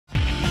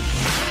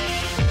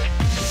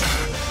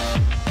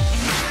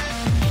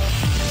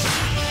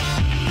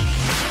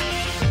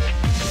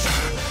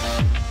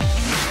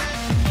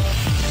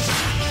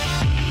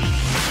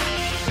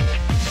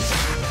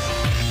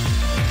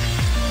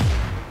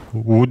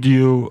Would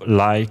you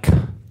like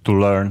to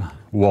learn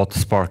what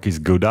Spark is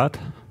good at,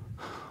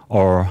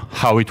 or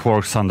how it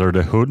works under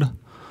the hood,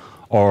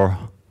 or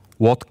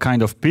what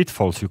kind of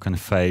pitfalls you can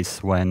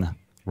face when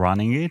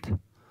running it?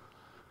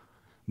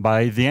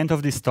 By the end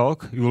of this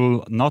talk, you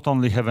will not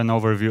only have an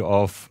overview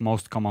of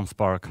most common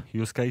Spark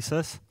use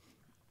cases,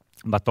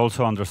 but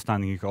also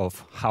understanding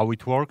of how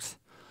it works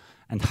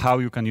and how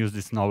you can use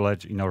this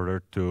knowledge in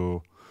order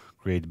to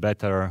create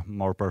better,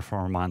 more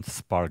performant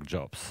Spark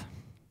jobs.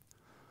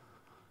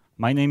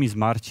 My name is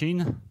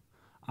Marcin.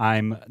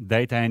 I'm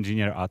data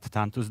engineer at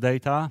Tantus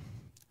Data.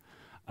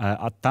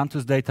 At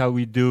Tantus Data,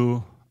 we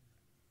do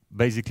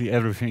basically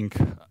everything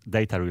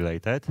data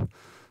related.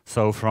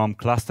 So from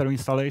cluster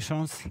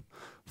installations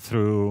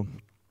through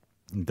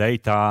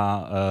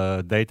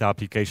data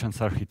applications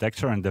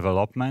architecture and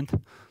development,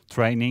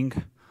 training,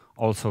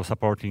 also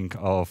supporting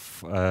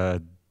of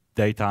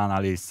data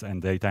analysts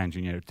and data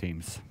engineer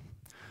teams.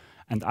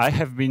 And I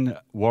have been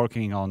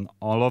working on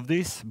all of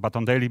this, but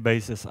on a daily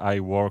basis,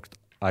 I work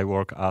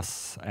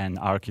as an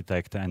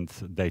architect and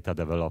data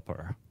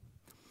developer.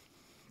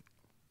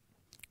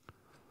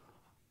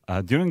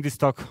 During this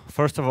talk,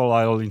 first of all,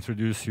 I'll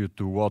introduce you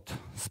to what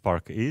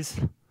Spark is.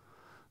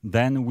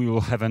 Then we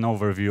will have an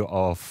overview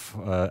of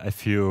a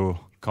few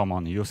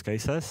common use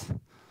cases.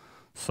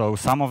 So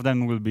some of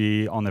them will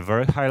be on a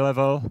very high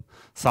level,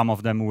 some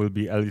of them will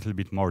be a little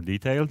bit more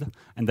detailed.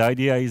 And the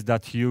idea is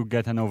that you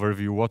get an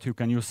overview what you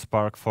can use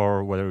Spark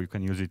for, whether you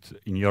can use it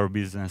in your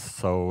business,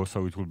 so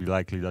it will be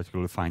likely that you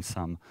will find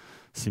some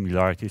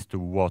similarities to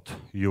what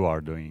you are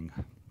doing.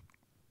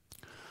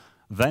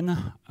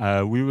 Then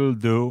we will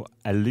do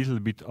a little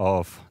bit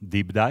of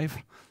deep dive,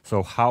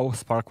 so how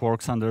Spark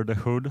works under the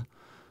hood,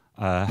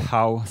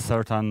 how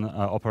certain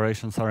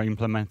operations are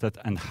implemented,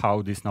 and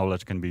how this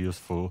knowledge can be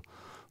useful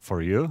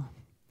for you.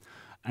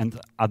 And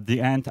at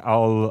the end,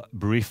 I'll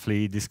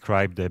briefly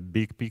describe the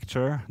big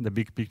picture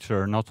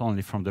not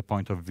only from the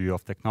point of view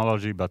of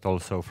technology, but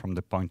also from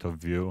the point of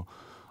view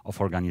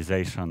of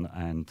organization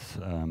and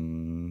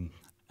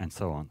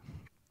so on.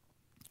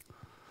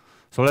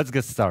 So let's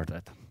get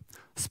started.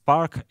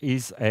 Spark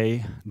is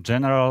a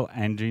general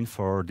engine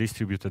for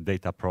distributed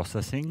data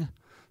processing.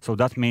 So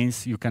that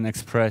means you can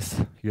express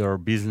your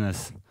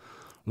business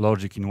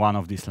logic in one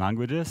of these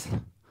languages,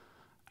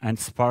 and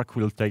Spark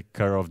will take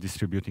care of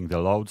distributing the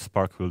load.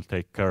 Spark will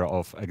take care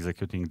of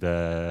executing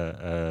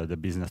the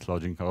business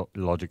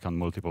logic on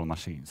multiple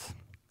machines.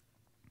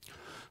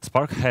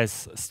 Spark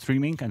has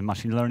streaming and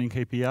machine learning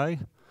API,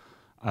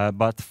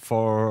 but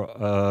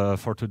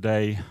for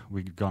today,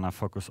 we're gonna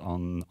focus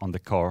on the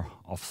core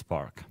of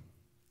Spark.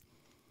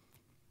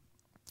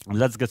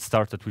 Let's get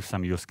started with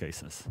some use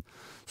cases.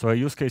 So a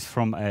use case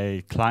from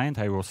a client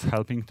I was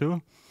helping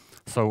to,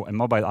 so a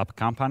mobile app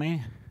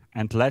company,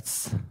 and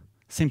let's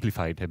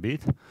simplify it a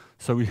bit.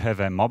 So we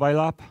have a mobile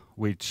app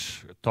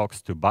which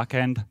talks to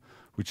backend,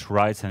 which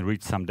writes and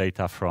reads some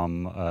data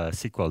from a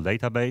SQL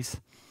database.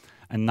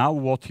 And now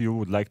what you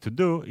would like to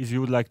do is you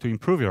would like to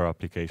improve your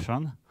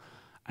application,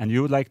 and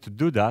you would like to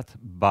do that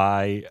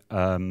by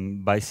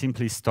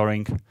simply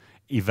storing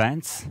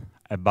events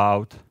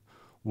about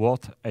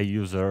what a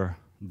user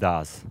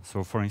does.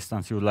 So for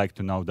instance, you would like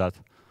to know that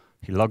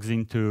he logs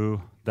into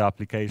the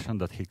application,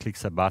 that he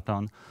clicks a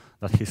button,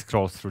 that he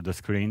scrolls through the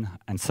screen,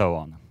 and so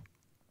on.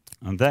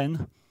 And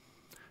then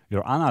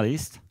your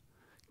analyst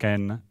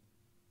can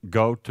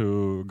go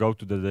to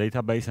the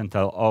database and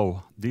tell,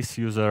 oh, this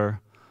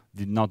user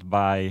did not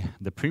buy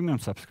the premium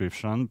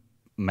subscription,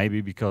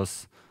 maybe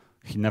because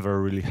he never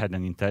really had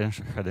an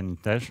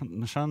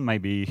intention.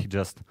 Maybe he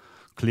just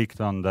clicked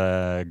on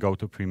the go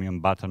to premium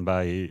button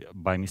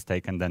by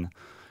mistake and then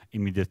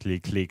immediately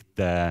clicked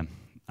the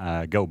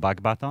go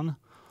back button.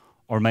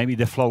 Or maybe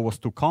the flow was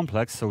too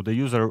complex, so the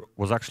user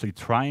was actually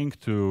trying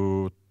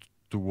to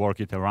work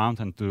it around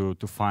and to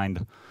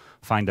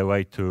find a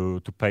way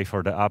to pay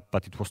for the app,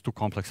 but it was too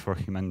complex for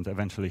him and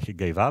eventually he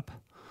gave up.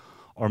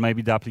 Or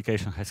maybe the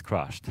application has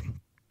crashed.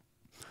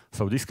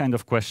 So these kind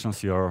of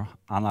questions your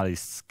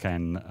analysts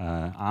can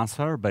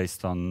answer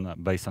based on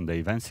the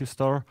events you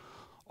store.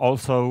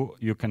 Also,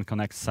 you can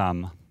connect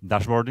some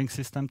dashboarding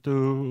system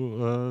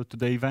to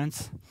the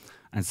events.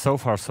 And so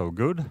far, so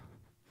good.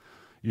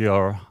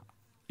 Your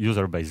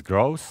user base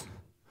grows.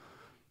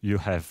 You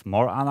have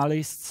more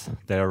analysts.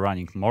 They are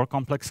running more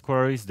complex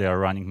queries. They are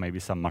running maybe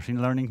some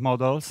machine learning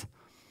models.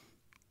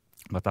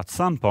 But at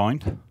some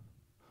point,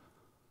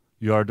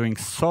 you are doing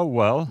so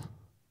well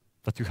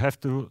that you have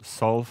to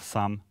solve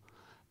some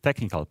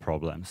technical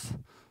problems.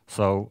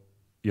 So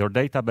your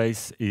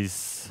database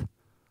is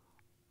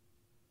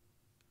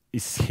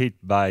hit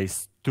by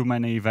too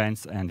many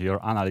events, and your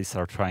analysts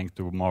are trying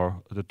to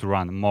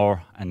run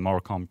more and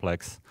more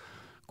complex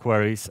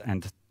queries,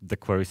 and the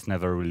queries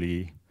never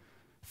really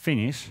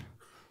finish.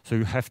 So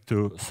you have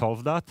to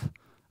solve that.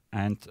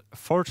 And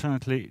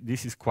fortunately,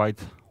 this is quite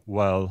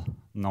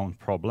well-known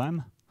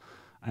problem,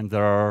 and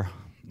there are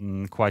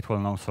quite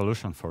well-known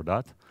solutions for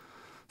that.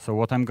 So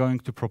what I'm going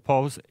to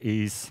propose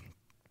is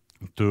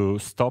to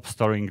stop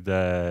storing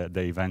the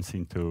events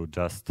into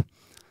just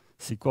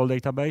SQL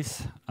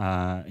database.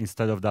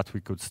 Instead of that, we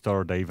could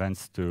store the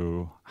events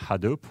to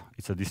Hadoop.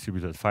 It's a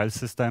distributed file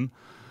system.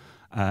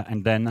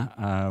 And then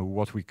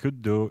what we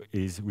could do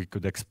is we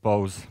could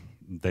expose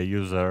the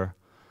user,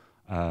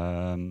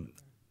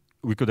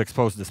 we could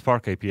expose the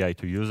Spark API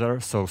to user.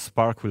 So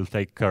Spark will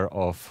take care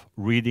of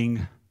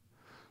reading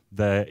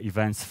the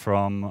events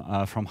from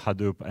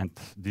Hadoop and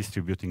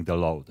distributing the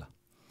load.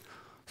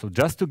 So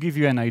just to give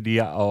you an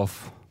idea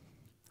of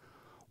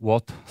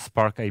what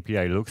Spark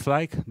API looks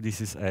like,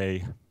 this is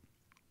a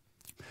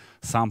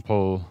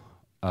sample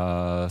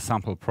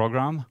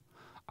program.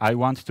 I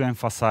want to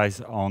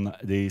emphasize on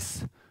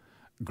this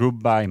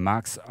group by,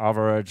 max,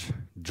 average,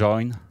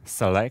 join,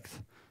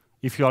 select.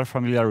 If you are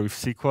familiar with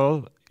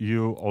SQL,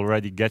 you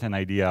already get an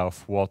idea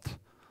of what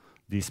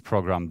this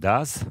program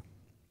does.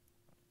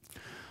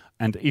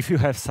 And if you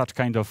have such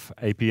kind of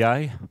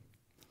API,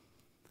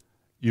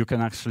 you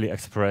can actually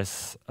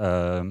express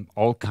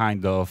all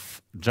kind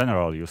of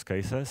general use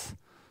cases.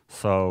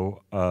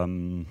 So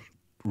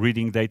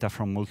reading data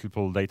from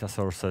multiple data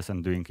sources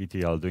and doing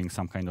ETL, doing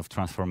some kind of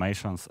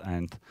transformations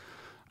and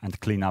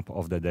cleanup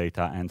of the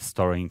data and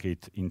storing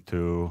it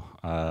into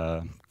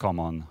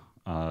common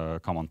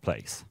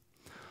place.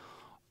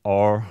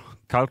 Or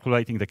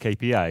calculating the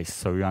KPIs,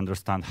 so you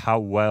understand how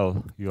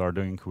well you are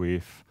doing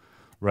with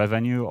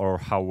revenue or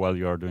how well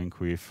you are doing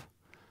with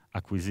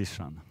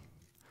acquisition.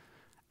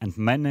 And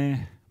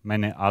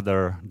many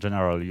other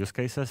general use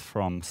cases,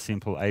 from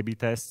simple A/B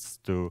tests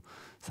to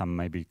some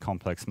maybe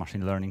complex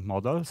machine learning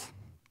models.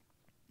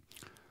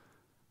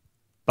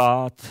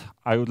 But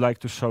I would like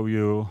to show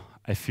you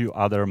a few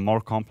other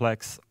more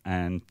complex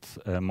and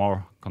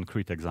more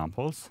concrete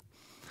examples.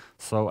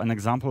 So an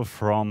example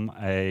from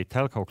a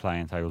telco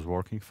client I was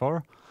working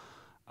for.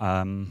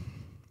 What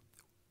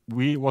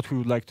we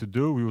would like to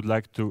do, we would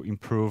like to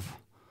improve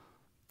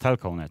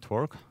telco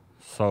network.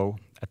 So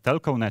a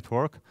telco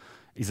network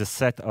is a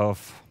set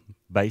of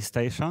base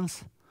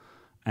stations,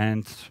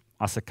 and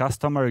as a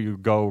customer, you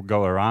go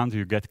around,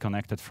 you get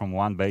connected from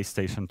one base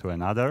station to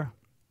another,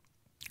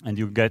 and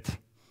you get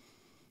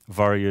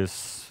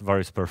various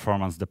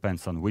performance,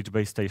 depends on which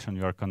base station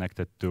you are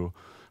connected to,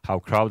 how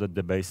crowded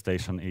the base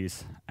station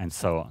is, and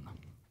so on.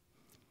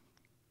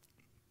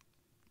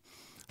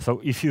 So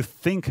if you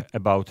think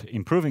about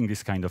improving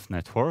this kind of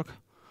network,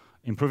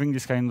 improving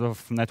this kind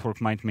of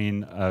network might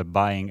mean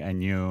buying a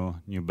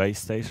new base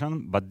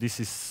station, but this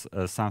is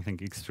something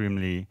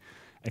extremely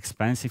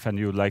expensive, and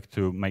you would like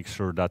to make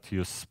sure that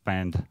you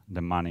spend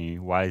the money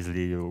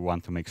wisely. You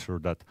want to make sure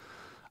that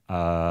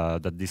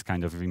that this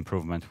kind of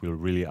improvement will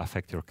really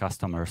affect your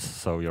customers,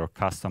 so your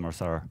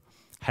customers are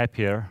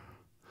happier,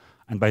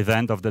 and by the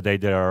end of the day,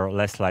 they are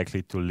less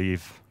likely to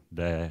leave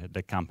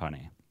the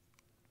company.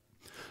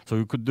 So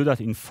you could do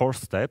that in 4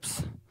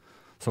 steps.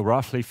 So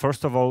roughly,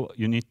 first of all,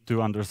 you need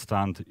to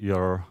understand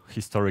your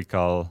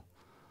historical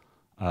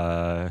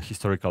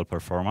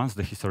performance,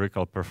 the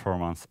historical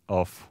performance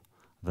of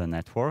the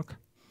network.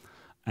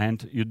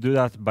 And you do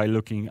that by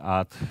looking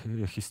at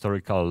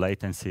historical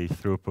latency,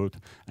 throughput,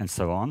 and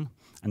so on.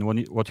 And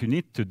what you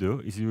need to do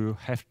is you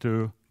have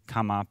to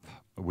come up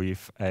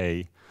with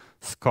a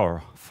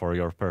score for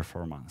your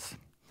performance.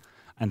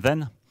 And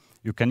then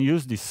you can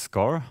use this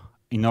score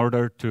in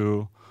order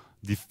to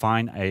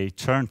define a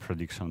churn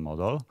prediction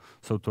model,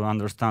 so to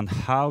understand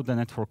how the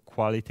network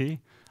quality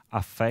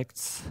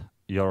affects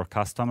your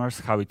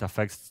customers, how it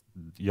affects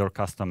your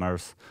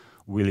customers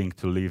willing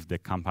to leave the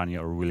company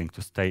or willing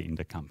to stay in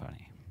the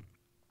company.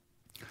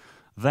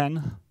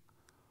 Then,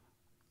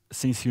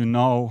 since you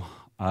know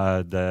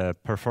the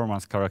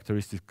performance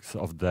characteristics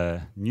of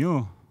the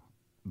new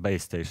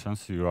base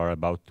stations you are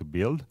about to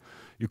build,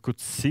 you could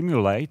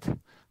simulate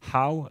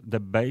how the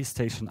base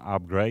station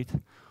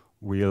upgrade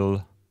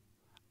will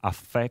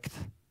affect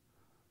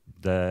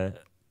the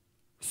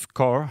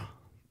score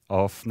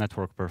of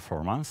network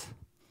performance.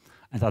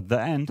 And at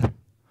the end,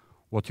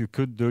 what you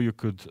could do, you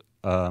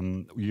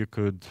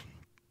could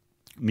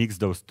mix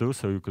those two.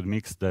 So you could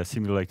mix the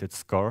simulated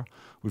score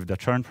with the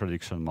churn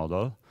prediction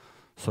model.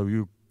 So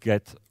you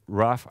get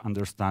rough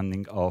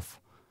understanding of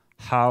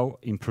how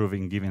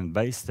improving given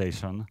base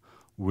station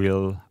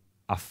will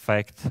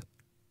affect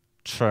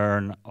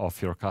churn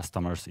of your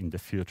customers in the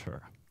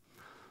future.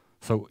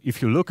 So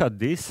if you look at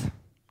this,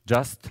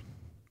 just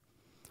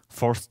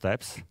 4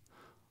 steps,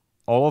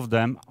 all of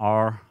them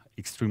are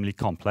extremely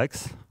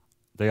complex.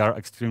 They are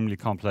extremely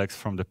complex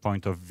from the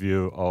point of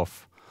view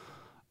of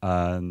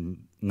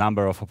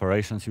number of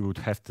operations you would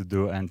have to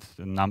do and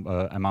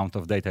the amount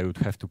of data you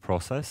would have to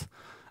process.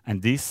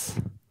 And this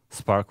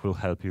Spark will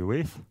help you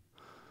with.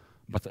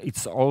 But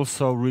it's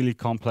also really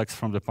complex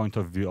from the point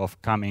of view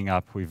of coming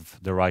up with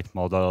the right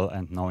model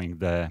and knowing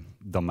the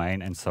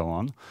domain and so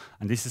on.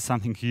 And this is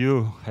something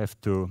you have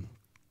to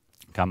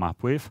come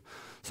up with.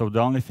 So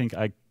the only thing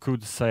I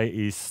could say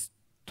is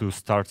to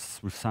start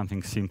with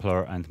something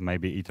simpler and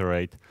maybe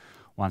iterate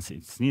once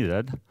it's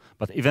needed.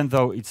 But even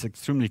though it's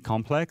extremely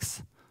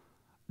complex,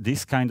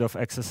 this kind of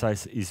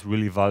exercise is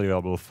really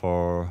valuable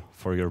for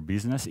your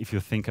business if you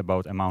think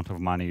about amount of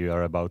money you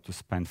are about to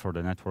spend for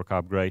the network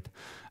upgrade,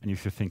 and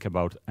if you think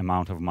about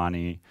amount of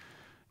money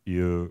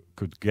you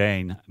could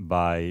gain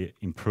by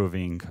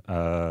improving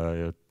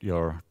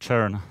your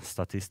churn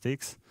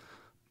statistics.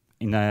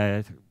 In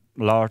a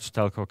large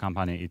telco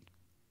company,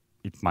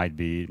 it might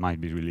be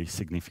really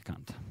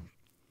significant.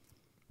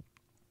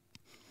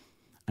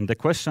 And the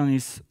question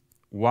is,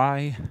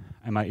 why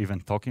am I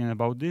even talking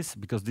about this?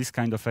 Because this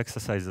kind of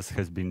exercises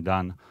has been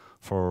done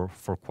for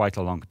quite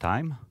a long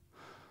time.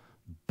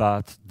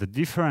 But the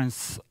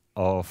difference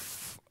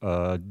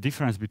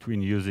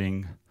between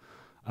using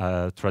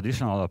a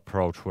traditional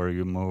approach where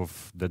you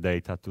move the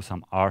data to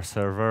some R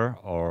server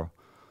or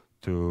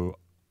to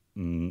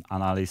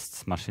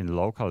analysts' machine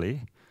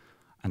locally,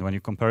 and when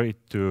you compare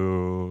it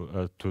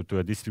to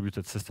a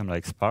distributed system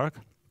like Spark,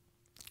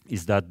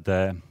 is that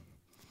the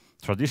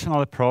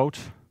traditional approach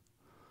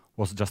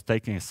was just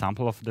taking a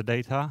sample of the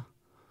data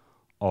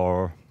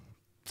or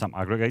some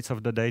aggregates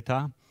of the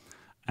data,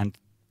 and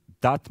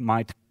that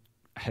might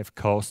have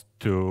caused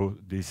to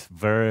this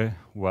very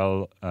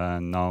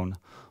well-known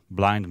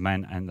blind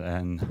man and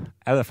an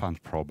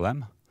elephant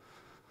problem.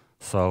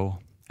 So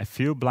a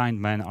few blind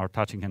men are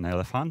touching an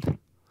elephant,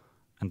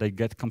 and they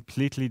get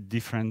completely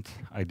different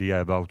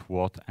idea about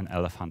what an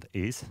elephant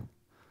is,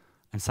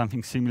 and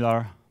something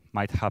similar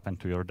might happen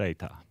to your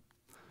data.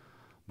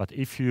 But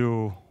if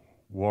you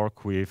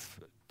work with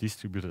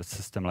distributed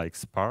system like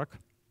Spark,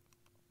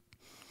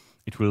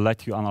 it will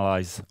let you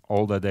analyze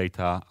all the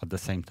data at the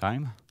same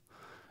time.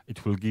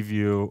 It will give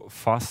you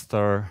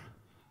faster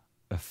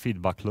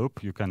feedback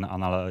loop. You can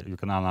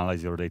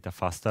analyze your data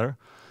faster.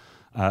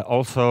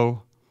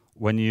 Also,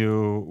 when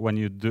you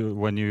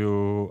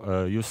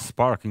use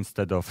Spark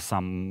instead of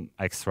some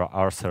extra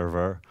R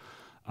server,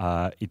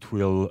 it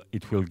will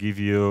give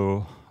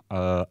you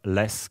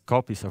less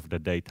copies of the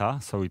data,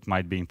 so it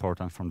might be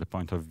important from the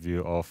point of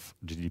view of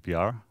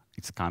GDPR.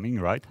 It's coming,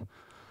 right?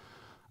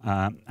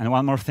 And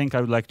one more thing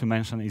I would like to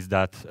mention is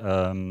that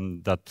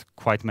that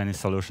quite many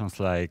solutions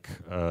like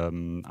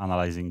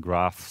analyzing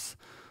graphs,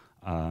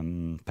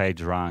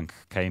 PageRank,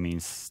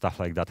 K-means, stuff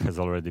like that has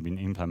already been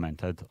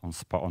implemented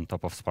on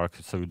top of Spark,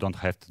 so you don't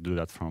have to do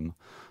that from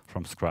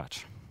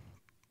scratch.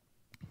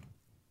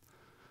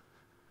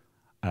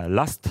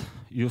 Last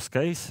use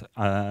case,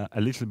 a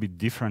little bit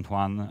different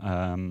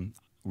one,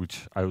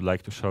 which I would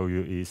like to show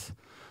you, is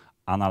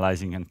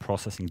analyzing and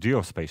processing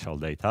geospatial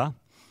data.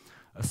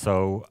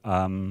 So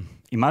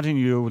imagine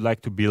you would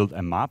like to build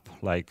a map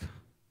like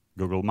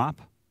Google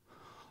Map,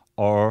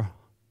 or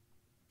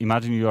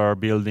imagine you are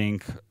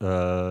building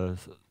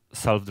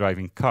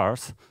self-driving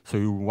cars, so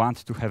you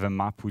want to have a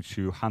map which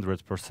you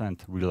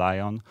 100% rely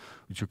on,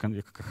 which you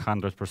can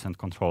 100%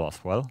 control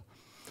as well.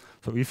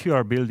 So if you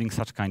are building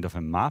such kind of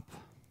a map,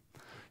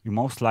 you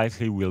most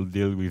likely will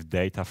deal with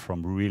data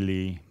from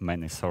really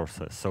many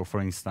sources. So for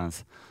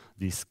instance,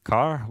 this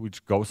car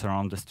which goes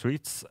around the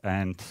streets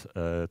and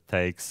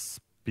takes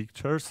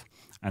pictures,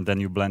 and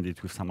then you blend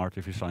it with some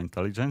artificial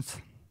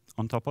intelligence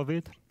on top of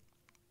it.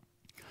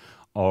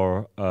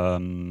 Or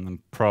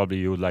probably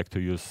you would like to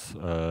use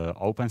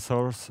open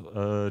source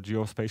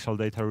geospatial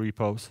data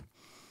repos.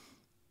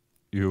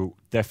 You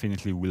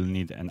definitely will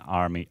need an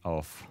army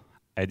of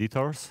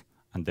editors,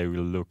 and they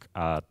will look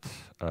at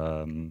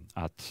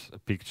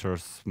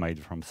pictures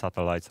made from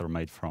satellites or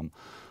made from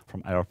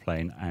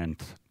airplane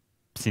and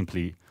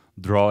simply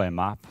draw a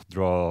map,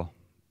 draw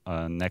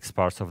next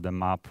parts of the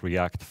map,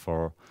 react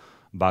for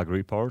bug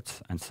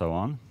reports, and so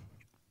on.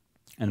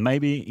 And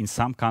maybe in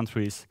some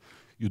countries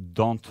you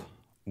don't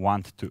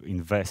want to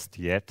invest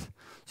yet,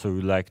 so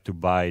you like to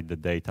buy the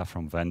data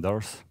from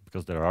vendors,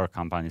 because there are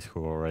companies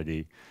who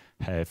already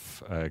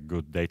have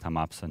good data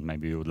maps, and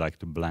maybe you would like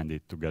to blend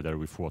it together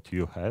with what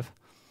you have.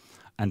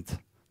 And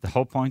the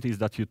whole point is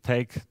that you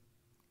take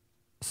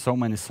so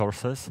many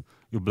sources,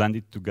 you blend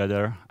it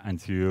together,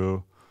 and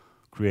you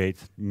create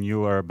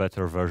newer,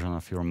 better version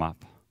of your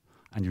map.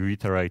 And you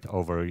iterate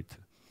over it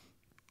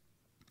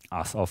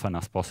as often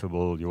as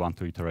possible. You want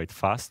to iterate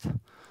fast.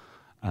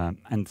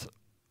 And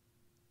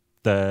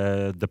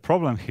the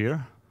problem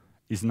here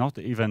is not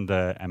even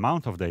the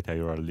amount of data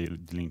you are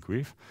dealing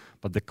with,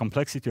 but the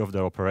complexity of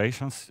the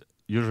operations.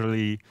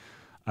 Usually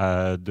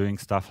doing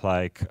stuff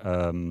like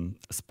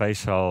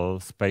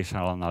spatial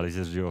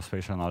analysis,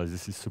 geospatial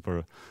analysis is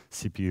super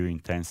CPU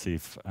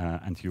intensive,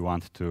 and you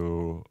want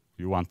to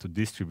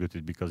distribute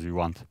it because you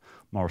want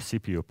more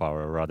CPU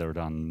power rather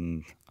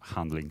than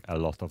handling a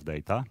lot of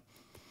data.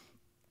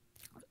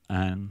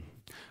 And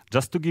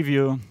just to give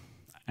you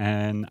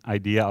an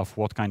idea of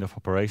what kind of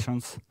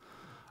operations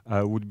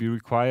would be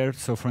required.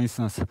 So for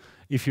instance,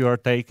 if you are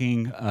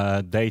taking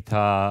raw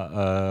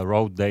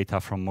data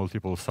from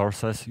multiple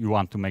sources, you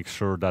want to make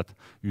sure that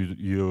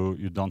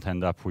you don't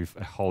end up with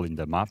a hole in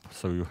the map,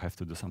 so you have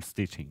to do some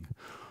stitching.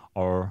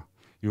 Or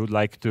you would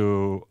like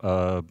to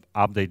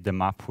update the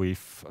map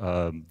with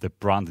the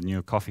brand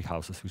new coffee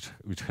houses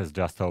which has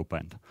just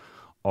opened.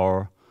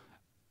 Or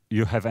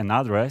you have an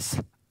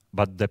address,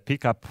 but the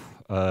pickup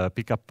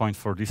pickup point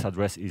for this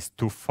address is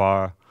too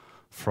far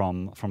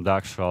from the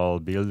actual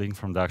building,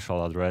 from the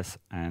actual address,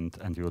 and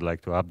you would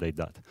like to update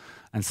that,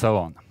 and so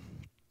on.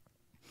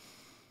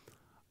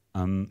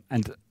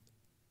 And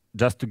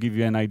just to give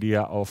you an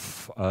idea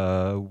of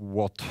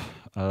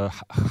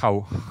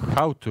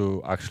how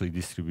to actually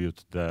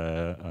distribute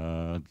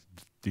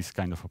this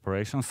kind of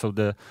operations. So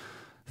the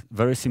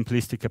very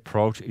simplistic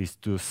approach is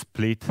to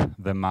split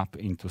the map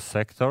into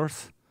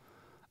sectors,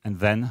 and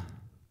then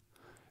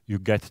you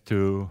get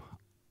to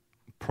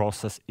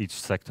process each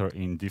sector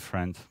in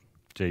different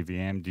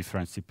JVM,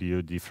 different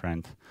CPU,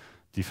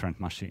 different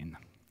machine.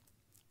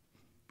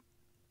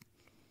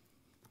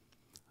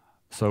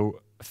 So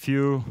a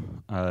few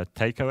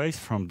takeaways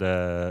from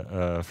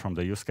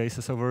the use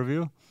cases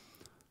overview.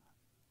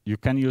 You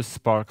can use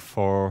Spark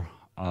for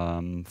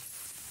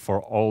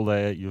all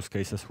the use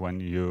cases when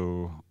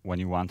you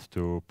want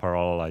to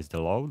parallelize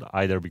the load,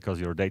 either because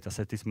your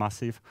dataset is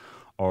massive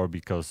or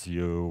because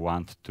you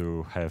want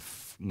to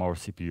have more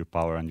CPU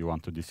power and you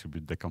want to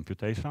distribute the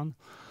computation.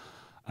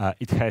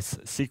 It has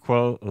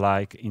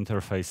SQL-like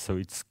interface, so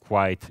it's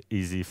quite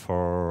easy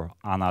for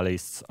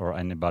analysts or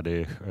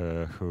anybody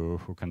who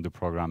can do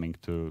programming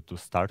to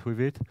start with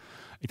it.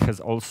 It has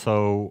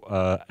also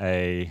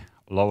a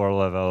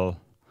lower-level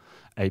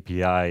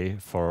API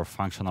for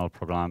functional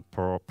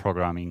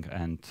programming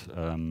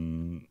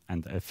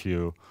and a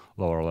few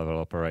lower-level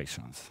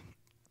operations.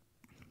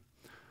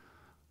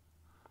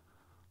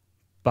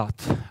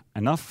 But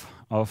enough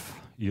of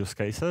use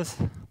cases.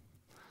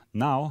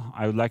 Now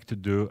I would like to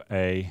do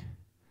a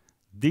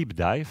deep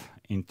dive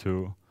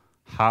into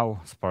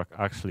how Spark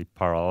actually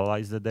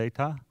parallelizes the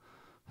data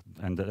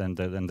and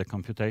the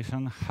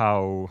computation,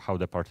 how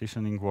the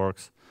partitioning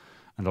works,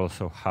 and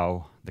also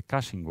how the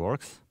caching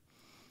works.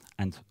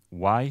 And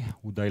why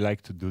would I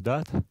like to do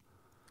that?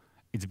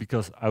 It's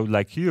because I would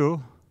like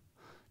you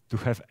to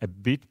have a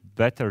bit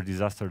better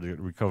disaster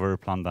recovery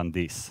plan than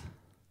this.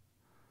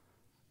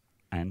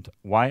 And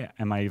why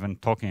am I even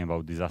talking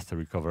about disaster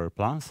recovery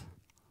plans?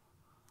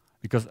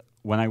 Because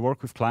when I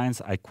work with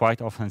clients, I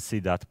quite often see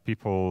that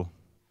people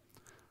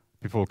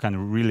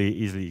can really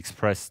easily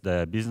express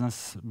the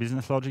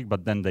business logic,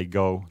 but then they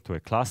go to a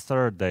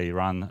cluster, they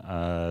run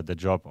the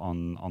job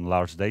on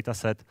large data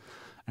set,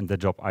 and the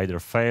job either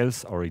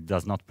fails or it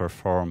does not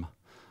perform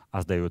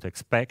as they would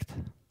expect.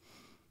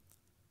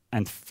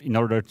 And in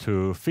order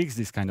to fix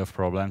these kind of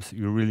problems,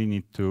 you really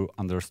need to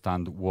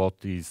understand what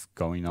is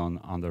going on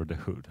under the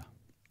hood.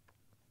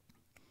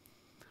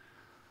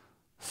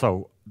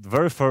 So the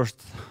very first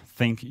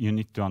thing you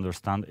need to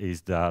understand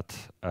is that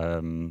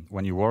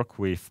when you work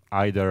with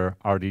either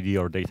RDD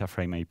or data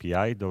frame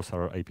API, those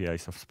are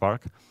APIs of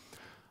Spark,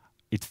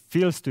 it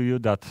feels to you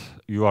that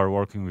you are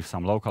working with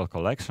some local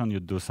collection, you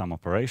do some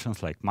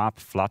operations like map,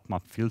 flat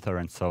map, filter,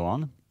 and so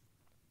on.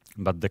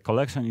 But the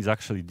collection is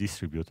actually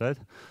distributed,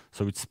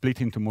 so it's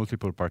split into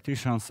multiple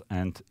partitions,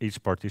 and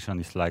each partition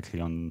is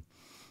likely on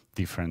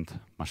different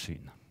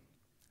machine.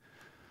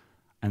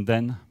 And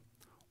then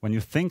when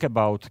you think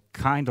about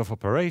kind of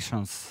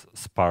operations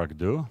Spark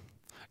do,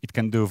 it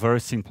can do very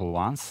simple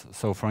ones.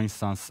 So for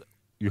instance,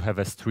 you have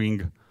a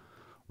string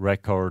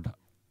record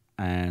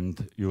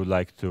and you would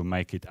like to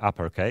make it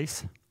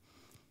uppercase.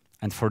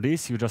 And for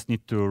this, you just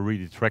need to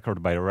read it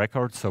record by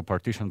record, so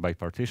partition by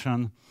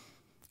partition.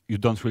 You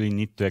don't really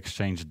need to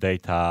exchange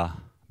data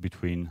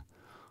between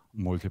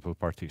multiple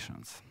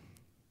partitions.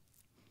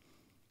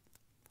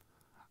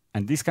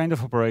 And these kind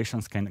of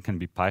operations can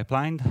be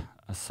pipelined,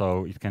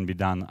 so it can be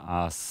done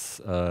as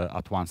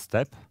at one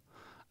step.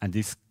 And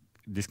this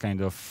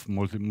kind of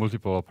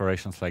multiple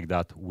operations like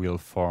that will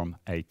form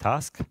a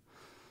task.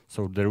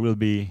 So there will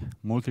be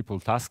multiple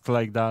tasks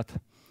like that,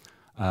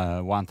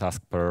 one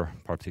task per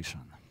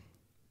partition.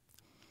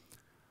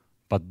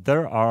 But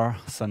there are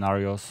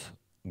scenarios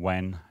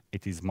when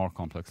it is more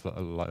complex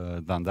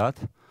than that.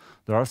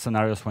 There are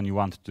scenarios when you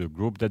want to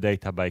group the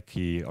data by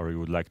key or you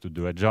would like to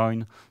do a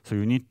join. So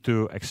you need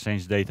to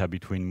exchange data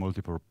between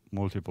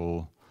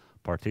multiple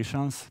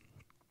partitions.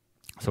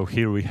 So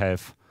here we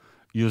have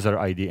user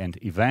ID and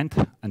event,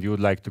 and you would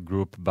like to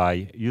group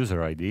by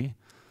user ID.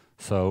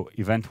 So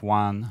event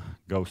 1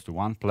 goes to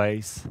one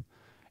place,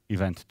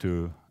 event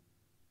 2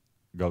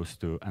 goes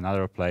to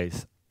another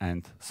place,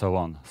 and so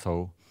on.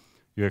 So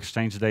you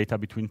exchange data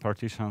between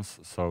partitions,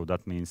 so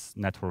that means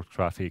network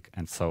traffic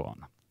and so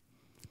on.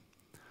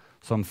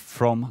 So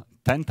from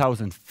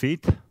 10,000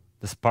 feet,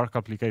 the Spark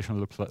application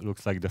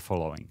looks like the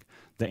following.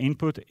 The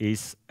input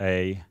is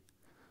a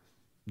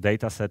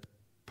dataset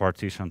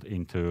partitioned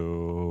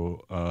into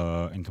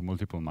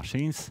multiple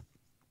machines.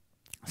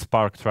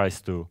 Spark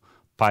tries to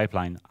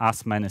pipeline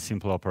as many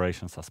simple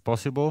operations as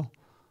possible.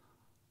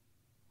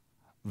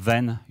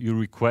 Then you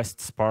request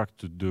Spark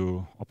to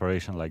do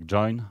operation like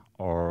join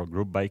or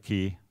group by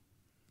key.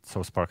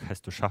 So Spark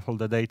has to shuffle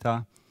the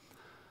data.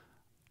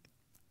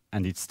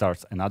 And it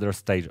starts another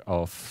stage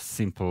of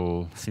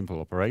simple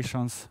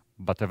operations.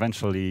 But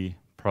eventually,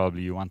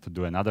 probably you want to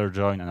do another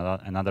join,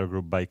 another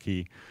group by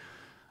key.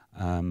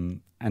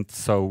 And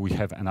so we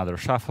have another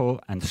shuffle,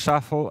 and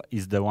shuffle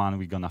is the one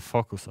we're gonna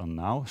focus on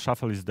now.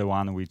 Shuffle is the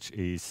one which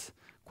is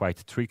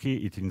quite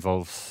tricky. It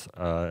involves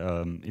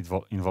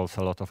involves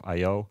a lot of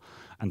I/O,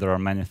 and there are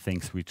many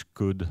things which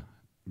could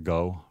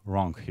go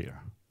wrong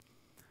here.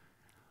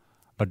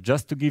 But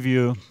just to give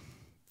you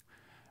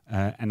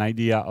an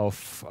idea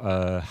of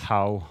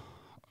how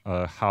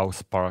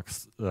Spark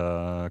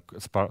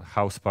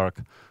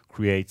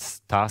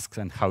creates tasks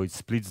and how it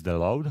splits the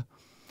load,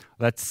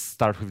 let's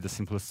start with the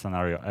simplest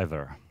scenario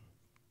ever.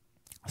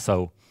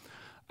 So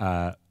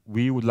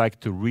we would like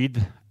to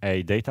read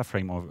a data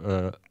frame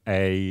of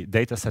a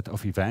data set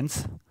of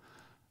events,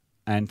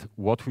 and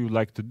what we would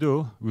like to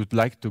do, we would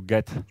like to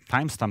get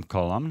timestamp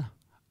column,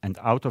 and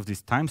out of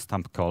this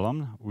timestamp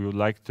column, we would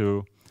like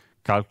to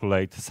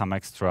calculate some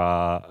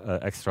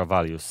extra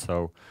values.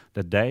 So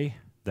the day,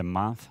 the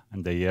month,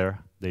 and the year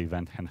the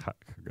event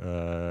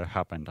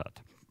happened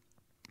at.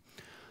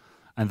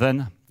 And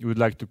then you would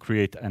like to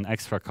create an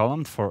extra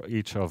column for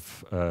each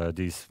of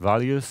these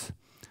values.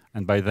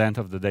 And by the end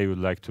of the day, you would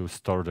like to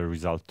store the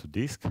result to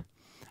disk.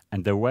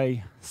 And the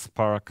way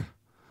Spark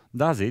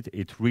does it,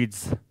 it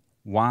reads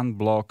one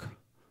block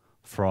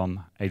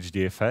from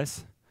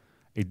HDFS.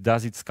 It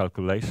does its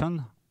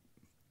calculation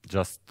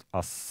just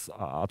as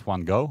at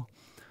one go,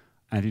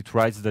 and it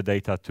writes the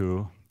data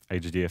to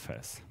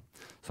HDFS.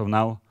 So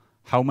now,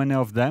 how many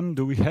of them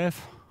do we have?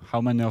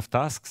 How many of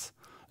tasks?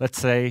 Let's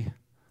say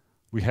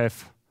we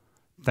have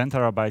 10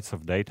 terabytes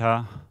of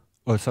data,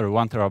 1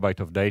 terabyte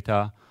of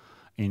data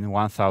in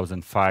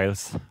 1,000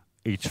 files.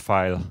 Each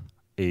file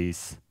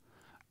is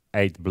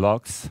 8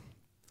 blocks,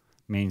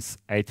 means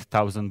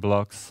 8,000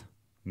 blocks,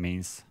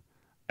 means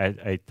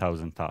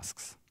 8,000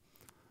 tasks.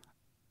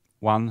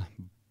 1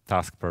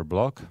 task per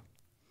block.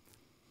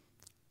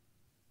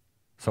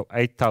 So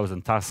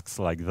 8,000 tasks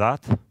like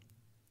that.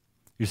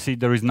 You see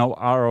there is no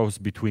arrows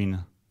between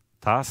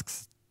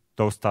tasks.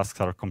 Those tasks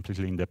are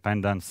completely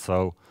independent,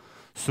 so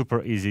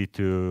super easy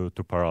to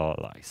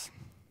parallelize.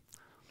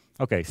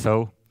 Okay,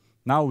 so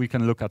now we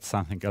can look at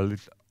something a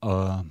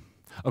little.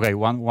 Okay,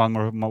 one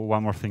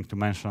more thing to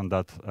mention,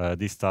 that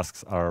these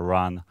tasks are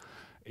run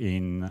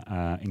in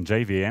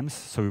JVMs,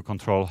 so you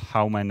control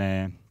how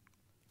many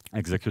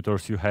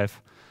executors you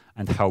have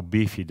and how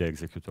beefy the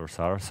executors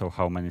are, so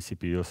how many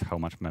CPUs, how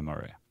much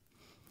memory.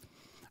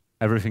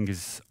 Everything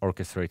is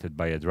orchestrated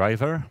by a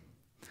driver.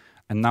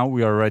 And now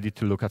we are ready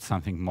to look at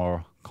something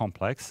more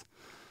complex.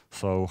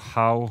 So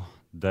how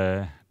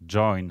the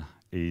join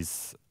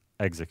is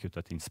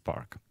executed in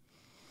Spark.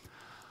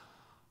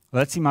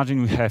 Let's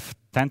imagine we have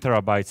 10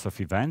 terabytes of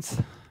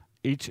events.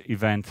 Each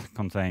event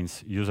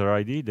contains user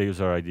ID, the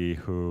user ID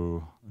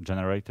who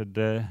generated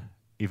the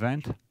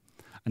event.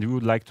 And we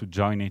would like to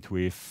join it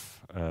with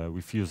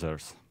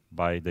users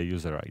by the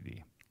user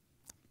ID.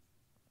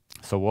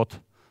 So what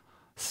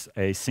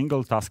a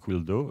single task will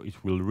do,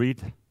 it will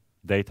read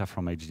data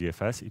from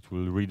HDFS, it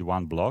will read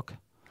one block,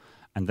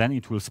 and then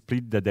it will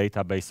split the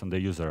data based on the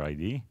user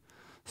ID.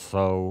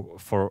 So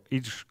for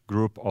each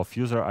group of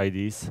user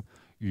IDs,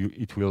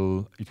 it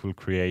will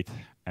create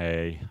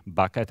a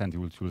bucket and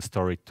it will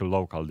store it to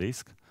local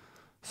disk.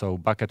 So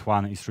bucket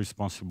 1 is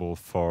responsible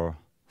for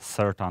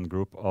certain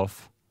group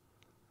of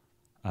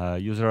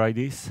user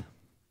IDs.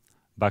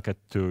 Bucket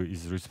 2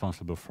 is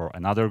responsible for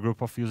another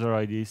group of user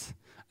IDs,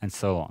 and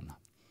so on.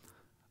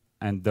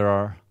 And there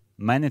are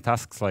many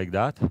tasks like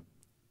that.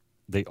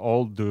 They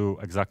all do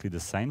exactly the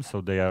same,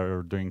 so they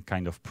are doing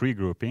kind of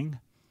pre-grouping.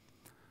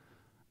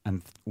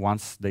 And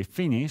once they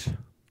finish,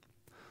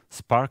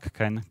 Spark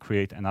can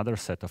create another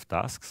set of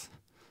tasks.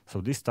 So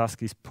this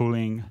task is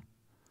pulling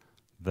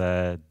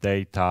the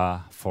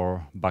data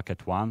for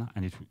bucket 1,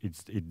 and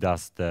it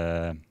does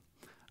the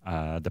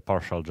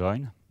partial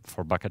join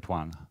for bucket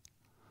 1.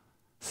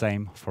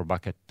 Same for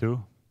bucket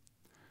 2,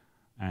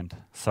 and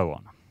so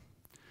on.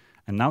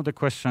 And now the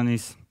question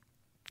is,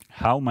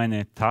 how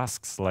many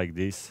tasks like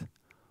this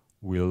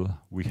will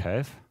we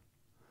have?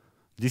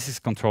 This is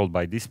controlled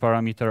by this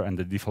parameter, and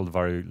the default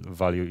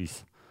value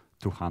is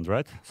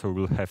 200. So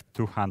we'll have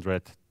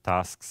 200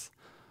 tasks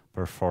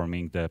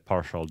performing the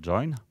partial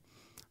join.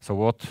 So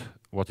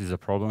what is the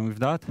problem with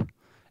that?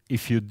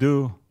 If you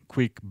do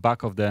quick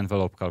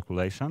back-of-the-envelope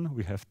calculation,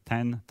 we have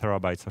 10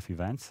 terabytes of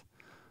events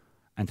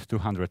and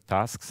 200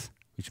 tasks,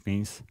 which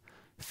means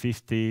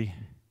 50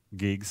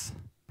 gigs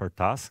per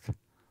task.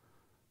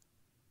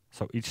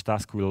 So each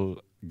task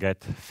will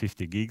get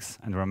 50 gigs.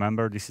 And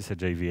remember, this is a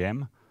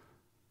JVM.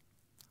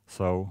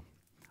 So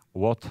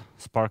what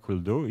Spark will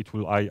do, it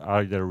will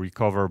either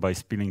recover by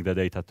spilling the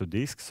data to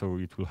disk, so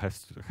it will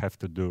have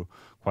to do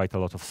quite a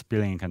lot of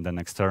spilling and then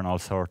external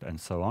sort and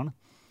so on.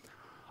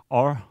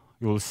 Or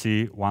you will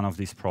see one of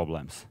these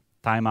problems: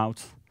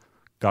 timeouts,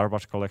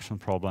 garbage collection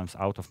problems,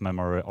 out of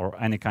memory, or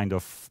any kind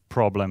of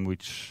problem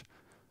which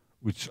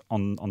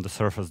on the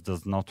surface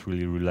does not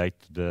really relate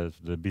to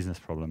the business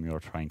problem you are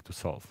trying to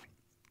solve.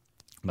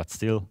 But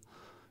still,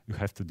 you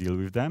have to deal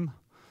with them.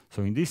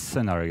 So in this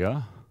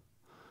scenario,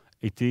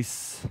 it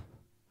is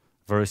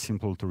very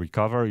simple to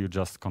recover. You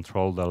just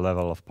control the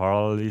level of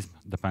parallelism.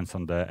 Depends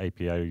on the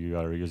API you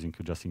are using.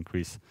 You just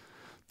increase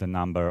the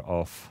number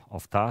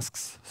of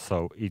tasks.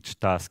 So each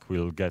task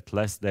will get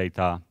less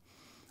data,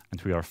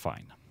 and we are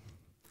fine.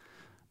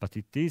 But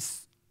it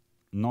is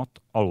not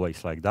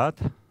always like that.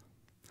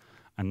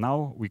 And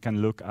now we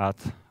can look at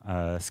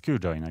a skew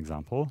join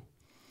example.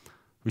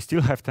 We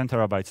still have 10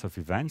 terabytes of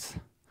events,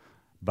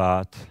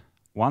 but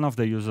one of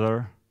the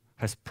user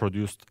has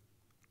produced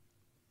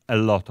a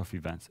lot of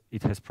events. He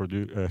has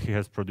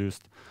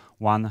produced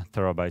 1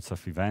 terabytes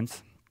of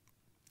events.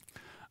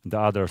 The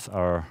others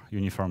are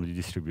uniformly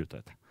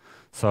distributed.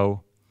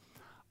 So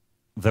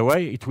the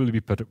way it will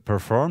be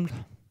performed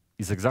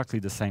is exactly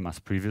the same as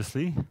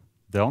previously.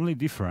 The only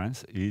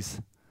difference is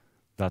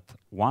that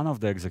one of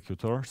the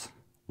executors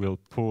will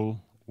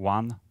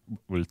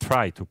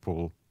try to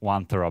pull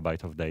 1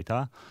 terabyte of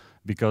data,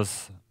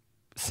 because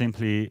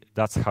simply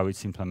that's how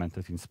it's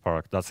implemented in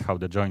Spark. That's how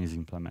the join is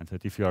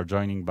implemented. If you are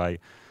joining by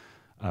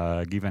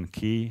a given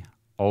key,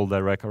 all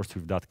the records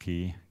with that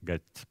key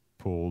get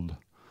pulled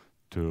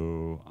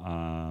to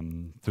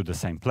the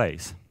same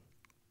place.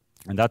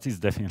 And that is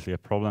definitely a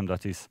problem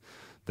that is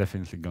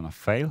definitely going to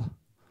fail.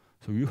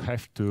 So you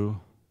have to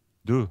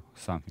do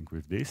something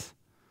with this.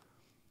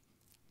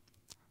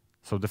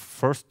 So the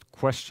first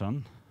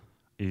question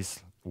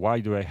is,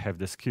 why do I have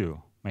the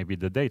skew? Maybe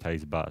the data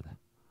is bad.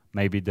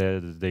 Maybe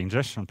the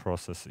ingestion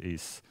process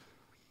is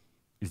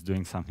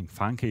doing something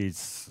funky.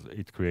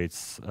 It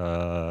creates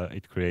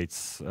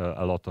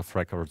a lot of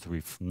records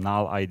with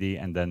null ID,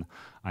 and then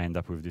I end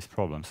up with this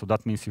problem. So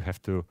that means you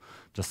have to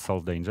just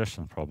solve the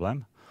ingestion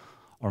problem.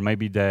 Or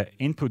maybe the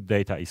input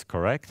data is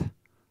correct,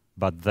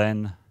 but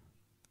then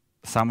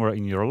somewhere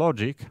in your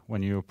logic,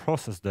 when you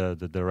process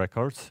the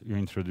records, you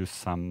introduce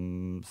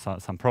some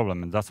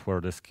problem, and that's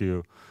where the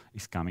skew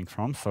is coming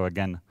from. So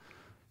again,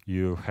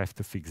 you have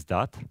to fix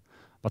that.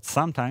 But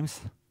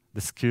sometimes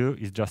the skew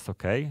is just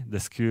okay. The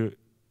skew,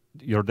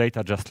 your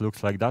data just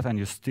looks like that, and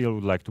you still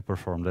would like to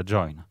perform the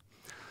join.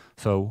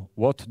 So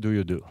what do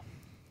you do?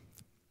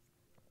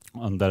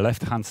 On the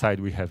left-hand side,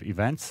 we have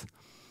events,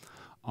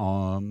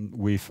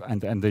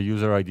 and the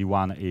user ID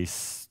one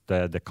is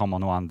the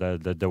common one,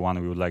 the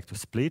one we would like to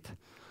split.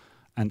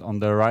 And on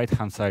the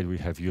right-hand side, we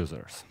have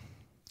users.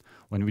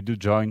 When we do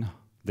join,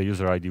 the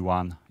user ID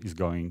one is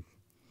going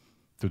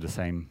to the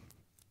same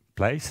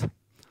place.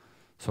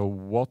 So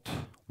what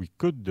we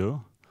could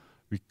do,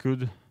 we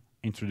could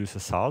introduce a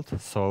salt,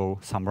 so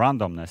some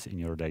randomness in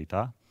your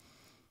data.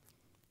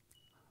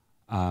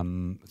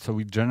 So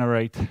we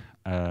generate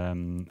a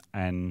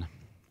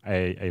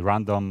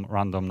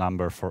random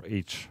number for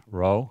each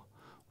row,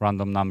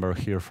 random number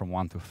here from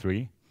 1 to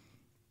 3.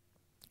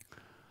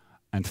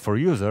 And for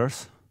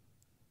users,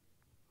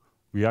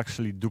 we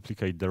actually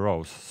duplicate the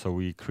rows. So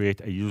we create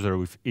a user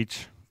with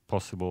each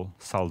possible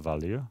salt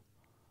value.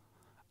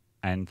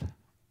 And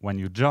when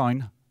you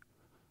join,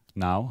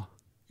 now,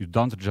 you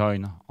don't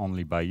join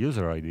only by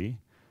user ID,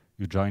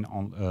 you join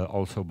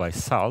also by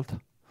salt.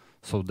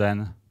 So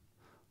then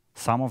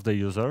some of the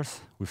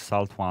users with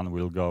salt 1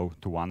 will go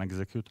to one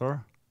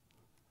executor,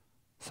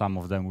 some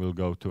of them will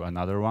go to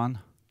another one,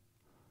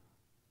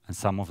 and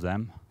some of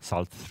them,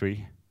 salt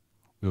 3,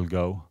 will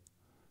go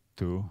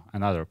to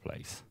another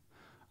place.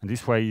 And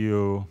this way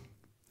you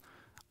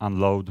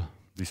unload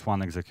this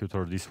one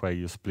executor, this way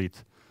you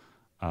split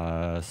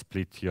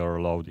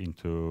your load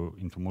into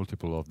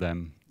multiple of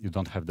them. You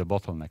don't have the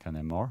bottleneck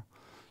anymore.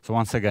 So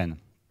once again,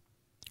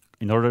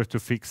 in order to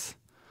fix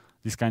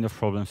these kind of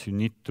problems, you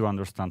need to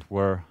understand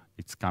where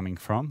it's coming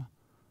from.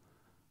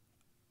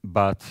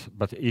 But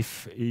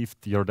if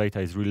your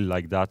data is really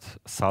like that,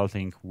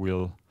 salting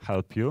will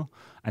help you.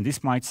 And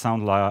this might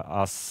sound like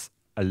as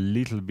a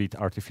little bit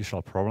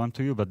artificial problem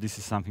to you, but this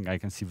is something I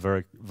can see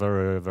very,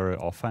 very, very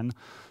often.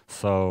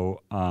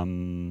 So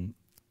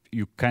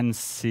you can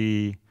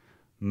see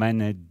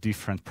many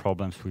different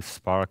problems with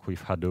Spark,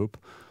 with Hadoop,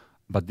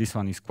 but this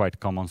one is quite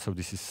common, so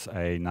this is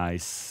a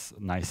nice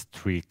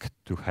trick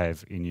to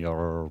have in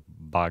your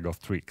bag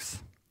of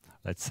tricks,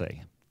 let's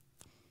say.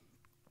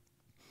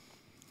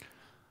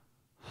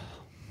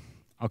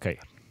 Okay,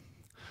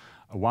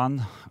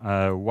 one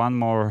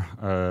more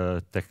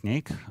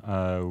technique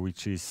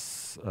which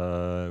is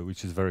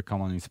very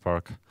common in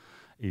Spark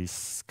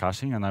is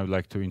caching, and I would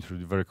like to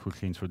very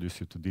quickly introduce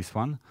you to this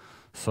one.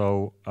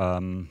 So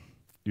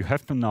you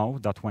have to know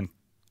that when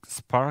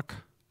Spark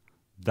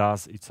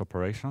does its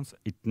operations,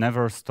 it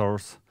never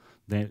stores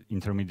the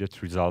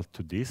intermediate result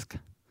to disk.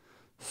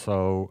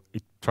 So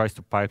it tries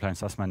to pipeline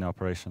as many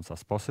operations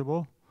as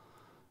possible,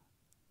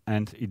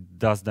 and it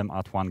does them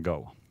at one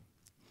go.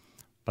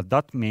 But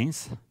that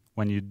means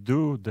when you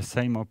do the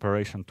same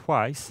operation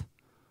twice,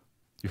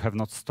 you have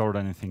not stored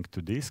anything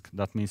to disk.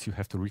 That means you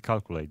have to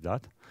recalculate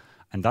that.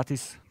 And that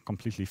is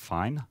completely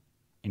fine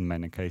in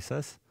many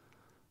cases,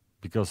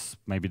 because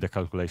maybe the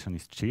calculation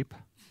is cheap.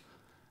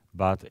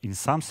 But in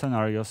some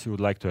scenarios, you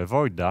would like to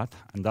avoid that,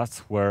 and that's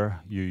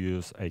where you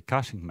use a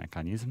caching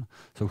mechanism.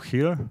 So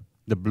here,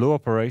 the blue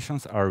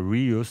operations are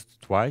reused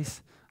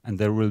twice, and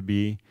there will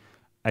be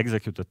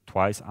executed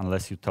twice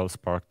unless you tell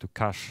Spark to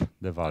cache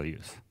the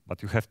values.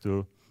 But you have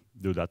to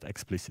do that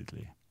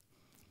explicitly.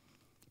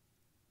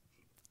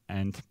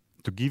 And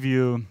to give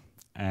you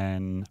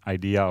an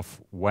idea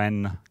of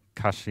when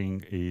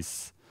caching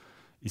is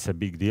a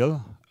big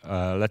deal,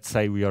 let's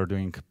say we are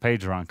doing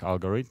PageRank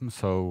algorithm,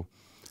 so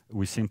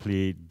we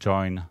simply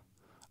join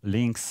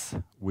links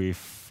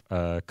with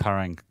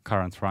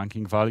current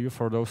ranking value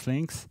for those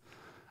links,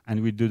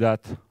 and we do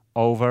that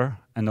over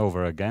and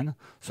over again.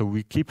 So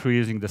we keep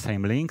reusing the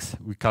same links,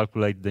 we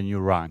calculate the new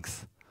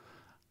ranks.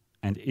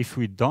 And if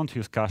we don't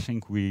use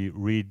caching, we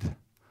read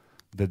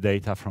the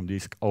data from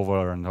disk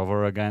over and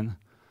over again.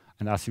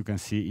 And as you can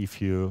see,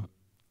 if you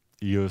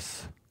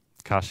use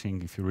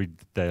caching, if you read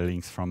the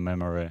links from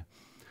memory,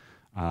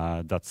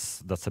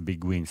 that's a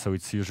big win. So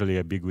it's usually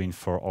a big win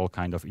for all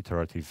kind of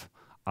iterative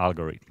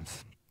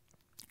algorithms.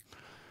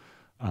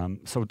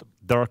 So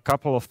there are a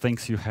couple of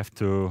things you have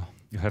to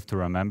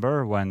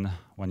remember when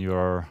you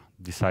are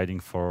deciding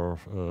for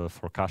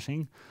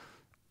caching.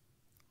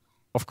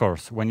 Of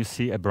course, when you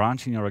see a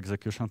branch in your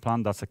execution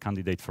plan, that's a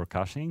candidate for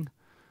caching.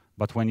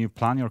 But when you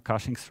plan your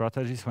caching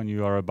strategies, when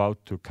you are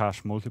about to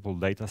cache multiple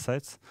data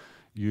sets,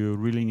 you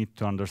really need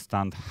to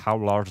understand how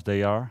large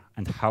they are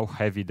and how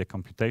heavy the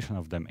computation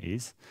of them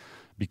is.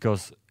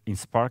 Because in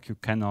Spark, you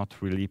cannot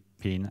really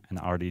pin an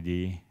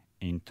RDD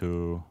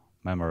into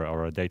memory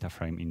or a data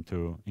frame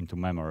into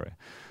memory.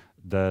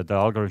 The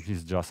algorithm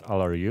is just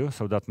LRU,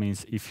 so that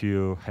means if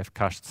you have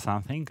cached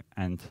something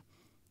and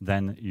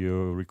then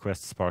you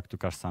request Spark to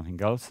cache something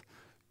else,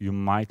 you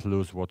might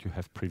lose what you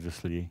have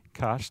previously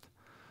cached,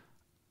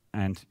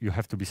 and you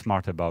have to be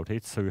smart about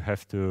it. So you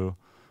have to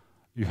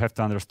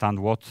understand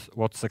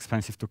what's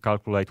expensive to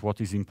calculate,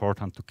 what is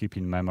important to keep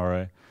in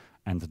memory,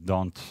 and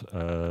don't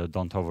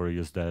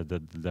overuse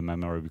the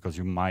memory, because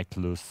you might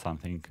lose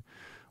something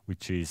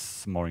which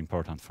is more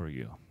important for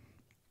you.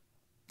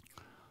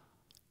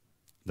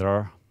 There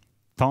are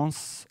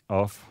tons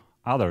of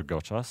other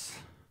gotchas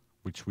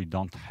which we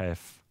don't have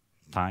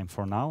time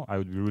for now. I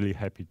would be really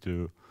happy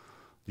to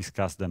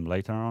discuss them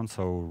later on,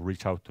 so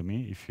reach out to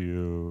me if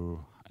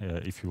you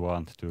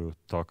want to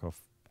talk of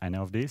any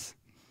of these.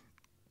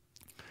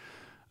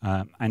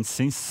 And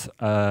since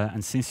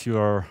you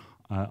are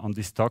on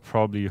this talk,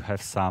 probably you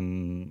have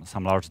some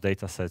large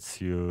data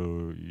sets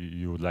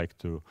you would like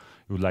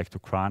to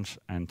crunch,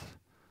 and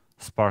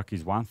Spark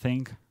is one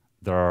thing.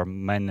 There are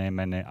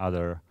many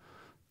other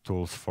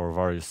tools for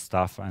various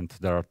stuff, and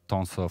there are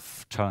tons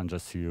of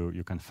challenges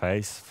you can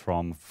face,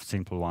 from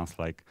simple ones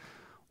like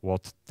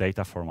what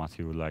data format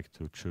you would like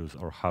to choose,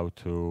 or how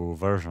to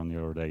version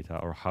your data,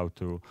 or how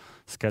to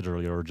schedule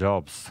your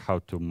jobs, how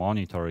to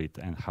monitor it,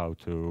 and how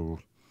to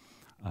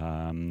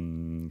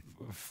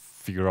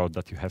figure out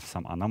that you have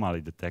some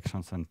anomaly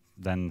detections, and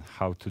then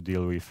how to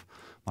deal with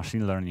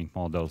machine learning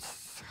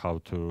models, how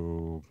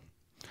to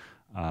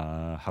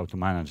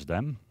manage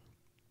them.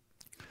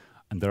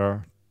 And there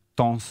are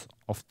tons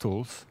of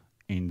tools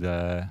in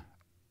the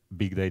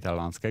big data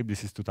landscape.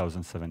 This is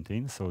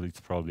 2017, so it's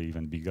probably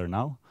even bigger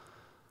now.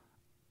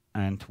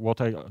 And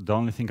the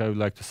only thing I would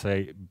like to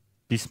say,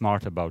 be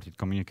smart about it,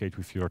 communicate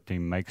with your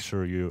team, make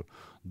sure you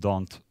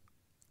don't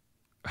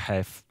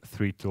have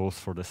 3 tools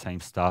for the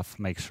same stuff,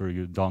 make sure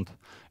you don't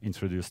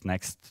introduce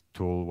next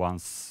tool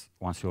once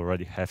you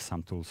already have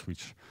some tools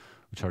which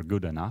are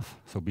good enough.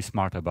 So be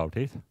smart about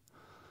it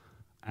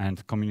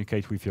and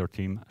communicate with your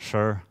team,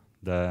 share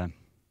the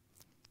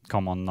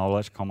common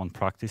knowledge, common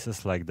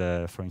practices, like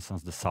for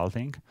instance, the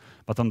salting.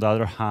 But on the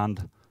other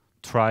hand,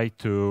 try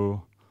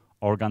to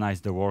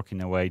organize the work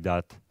in a way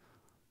that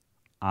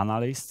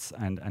analysts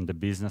and the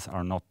business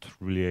are not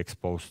really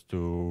exposed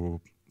to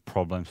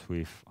problems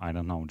with, I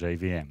don't know,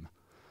 JVM.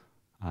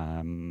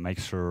 Make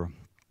sure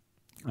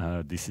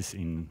this is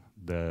in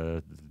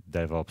the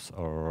DevOps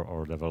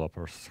or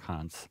developers'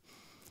 hands.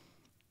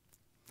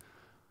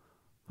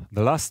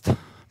 The last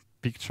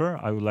picture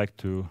I would like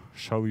to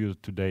show you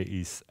today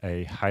is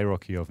a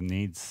hierarchy of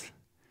needs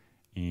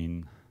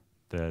in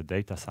the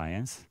data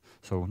science.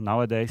 So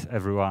nowadays,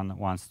 everyone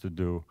wants to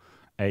do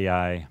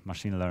AI,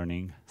 machine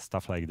learning,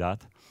 stuff like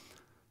that.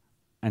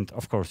 And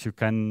of course, you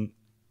can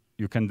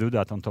do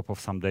that on top of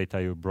some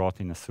data you brought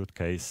in a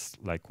suitcase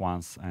like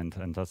once, and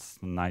that's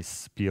a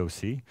nice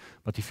POC.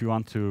 But if you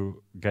want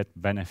to get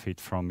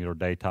benefit from your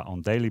data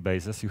on daily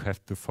basis, you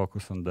have to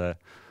focus on the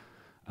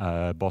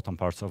bottom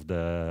parts of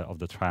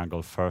the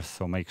triangle first.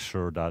 So make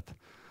sure that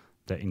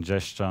the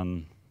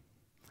ingestion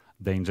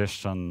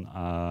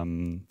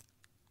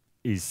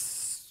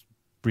is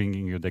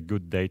bringing you the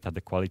good data, the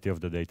quality of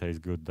the data is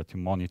good, that you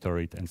monitor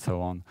it, and so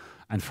on.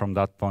 And from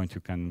that point, you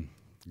can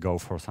go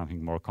for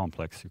something more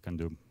complex. You can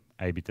do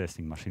A/B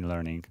testing, machine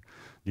learning,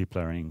 deep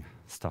learning,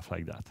 stuff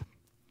like that.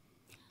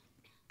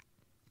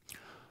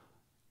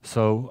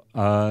 So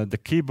the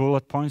key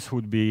bullet points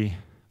would be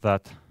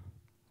that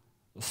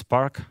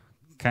Spark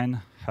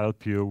can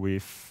help you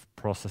with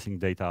processing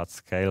data at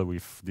scale,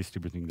 with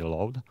distributing the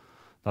load.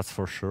 That's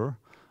for sure.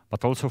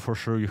 But also for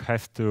sure, you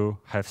have to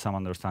have some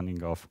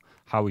understanding of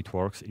how it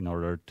works in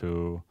order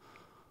to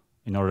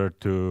in order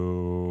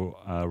to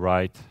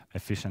write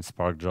efficient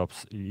Spark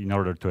jobs, in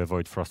order to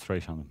avoid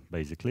frustration,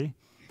 basically.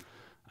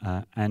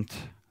 And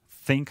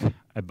think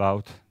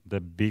about the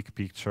big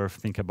picture,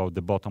 think about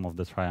the bottom of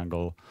the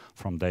triangle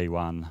from day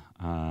one,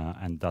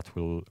 and that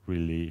will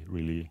really,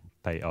 really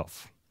pay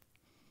off.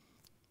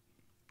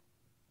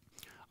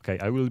 Okay,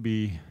 I will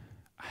be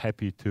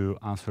happy to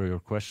answer your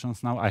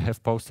questions now. I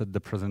have posted the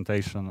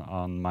presentation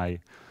on my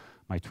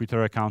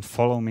Twitter account.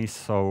 Follow me,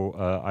 so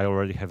I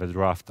already have a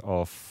draft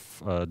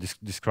of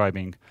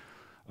describing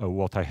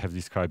what I have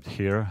described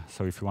here.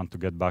 So if you want to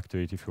get back to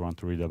it, if you want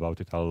to read about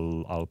it,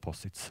 I'll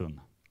post it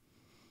soon.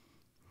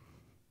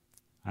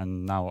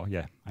 And now,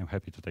 yeah, I'm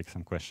happy to take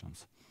some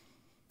questions.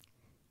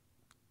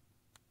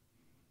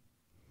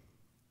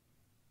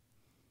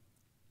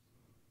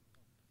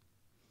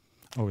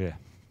 Oh, yeah.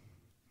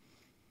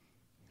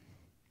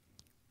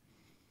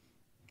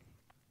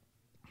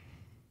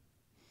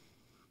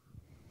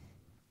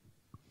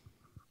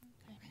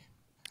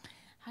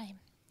 Hi.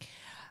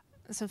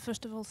 So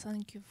first of all,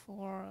 thank you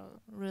for a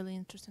really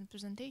interesting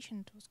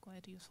presentation. It was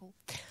quite useful.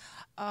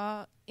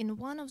 In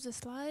one of the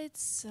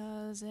slides,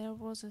 there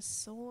was a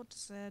thought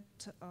that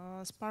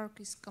Spark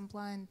is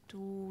compliant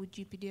to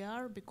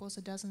GPDR because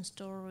it doesn't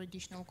store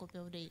additional copy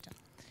of data.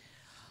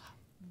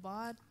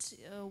 But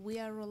we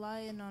are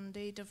relying on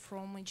data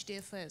from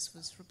HDFS,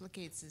 which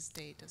replicates this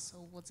data.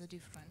 So what's the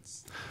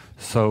difference?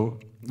 So,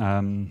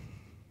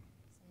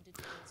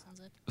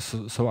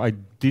 So I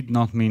did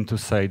not mean to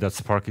say that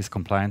Spark is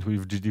compliant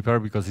with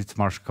GDPR because it's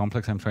much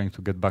complex. I'm trying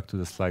to get back to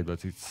the slide,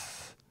 but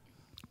it's...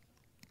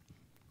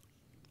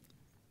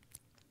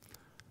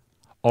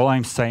 All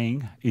I'm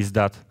saying is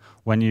that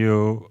when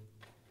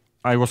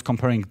I was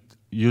comparing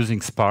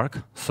using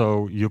Spark,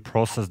 so you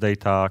process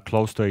data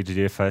close to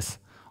HDFS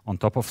on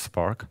top of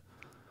Spark.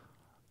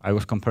 I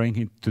was comparing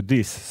it to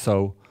this.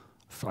 So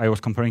I was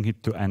comparing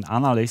it to an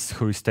analyst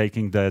who is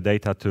taking the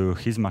data to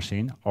his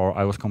machine, or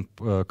I was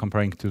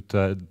comparing to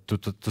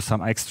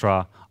some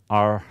extra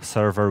R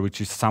server which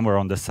is somewhere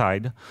on the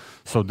side.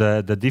 So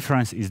the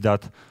difference is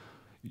that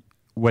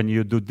when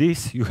you do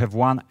this, you have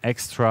one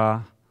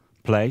extra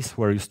place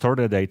where you store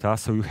the data,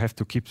 so you have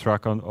to keep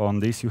track on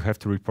this, you have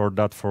to report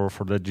that for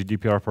the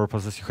GDPR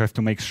purposes, you have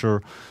to make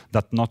sure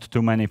that not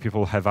too many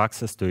people have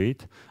access to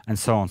it, and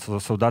so on.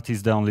 So that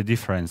is the only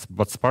difference.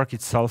 But Spark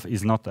itself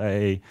is not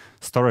a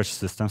storage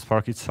system,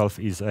 Spark itself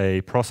is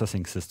a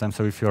processing system,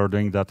 so if you are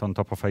doing that on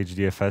top of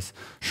HDFS,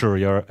 sure,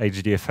 your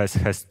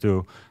HDFS has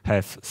to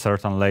have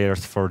certain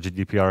layers for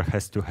GDPR,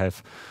 has to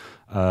have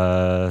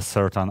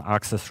certain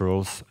access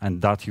rules,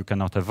 and that you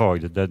cannot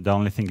avoid. The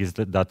only thing is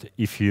that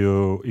if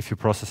you're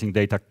processing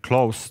data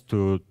close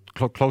to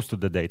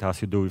the data,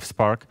 as you do with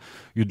Spark,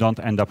 you don't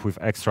end up with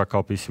extra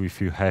copies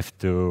if you have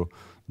to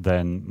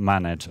then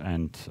manage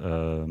and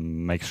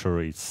make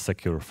sure it's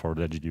secure for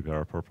the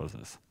GDPR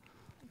purposes.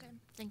 Okay,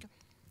 thank you.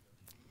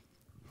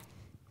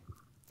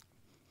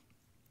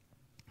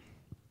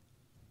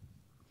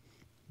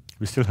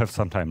 We still have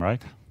some time,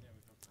 right?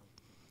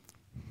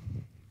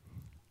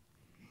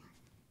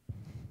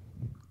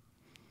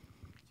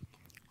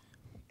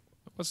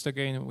 What's the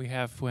gain we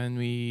have when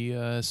we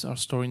are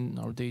storing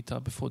our data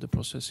before the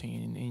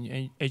processing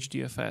in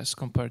HDFS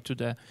compared to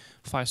the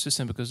file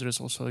system? Because there is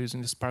also,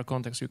 using the Spark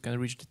context, you can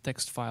reach the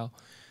text file,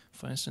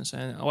 for instance.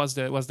 And what's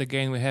the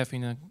gain we have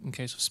in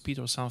case of speed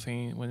or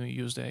something when we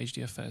use the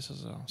HDFS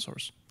as a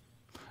source?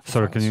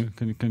 Sorry, can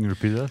you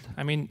repeat that?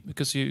 I mean,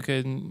 because you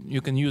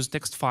can use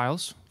text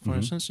files, for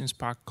instance, in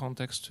Spark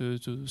context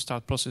to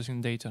start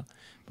processing data,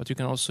 but you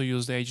can also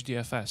use the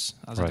HDFS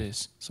as it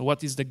is. So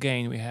what is the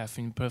gain we have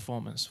in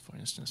performance, for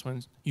instance,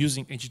 when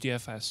using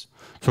HDFS?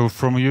 So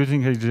from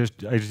using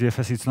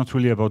HDFS, it's not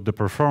really about the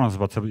performance,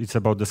 but it's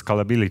about the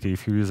scalability.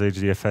 If you use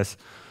HDFS,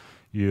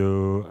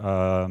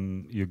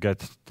 you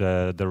get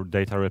the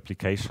data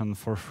replication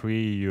for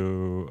free.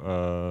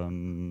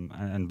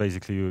 And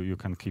basically you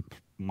can keep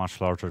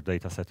much larger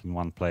data set in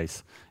one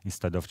place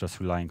instead of just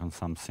relying on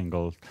some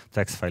single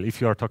text file.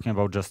 If you are talking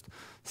about just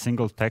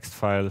single text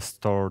file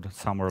stored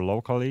somewhere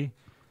locally,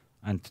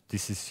 and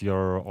this is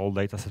your old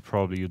data set,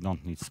 probably you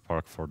don't need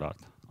Spark for that,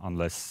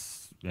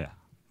 unless, yeah,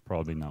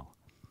 probably no.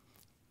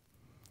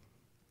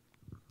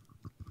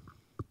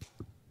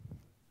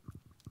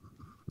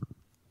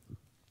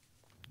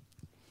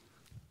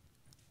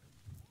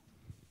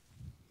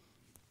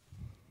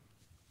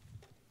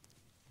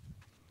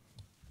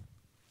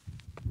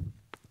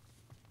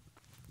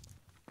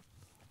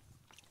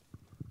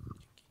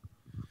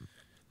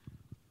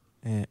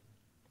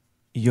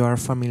 You are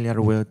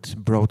familiar with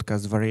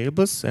broadcast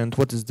variables, and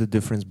what is the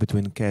difference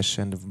between cache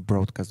and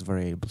broadcast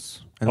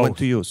variables? And when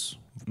to use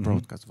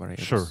broadcast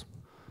variables? Sure.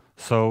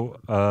 So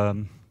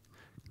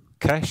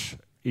cache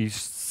is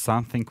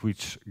something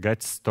which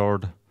gets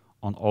stored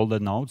on all the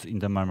nodes in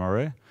the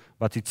memory,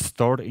 but it's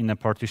stored in a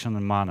partitioned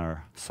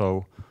manner.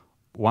 So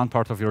one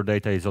part of your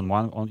data is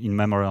in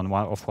memory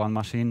of one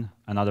machine,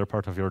 another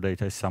part of your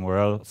data is somewhere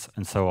else,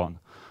 and so on.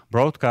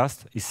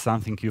 Broadcast is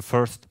something you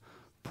first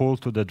pull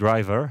to the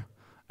driver,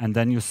 and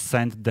then you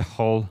send the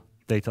whole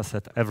data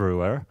set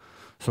everywhere.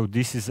 So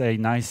this is a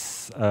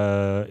nice,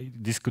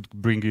 this could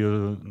bring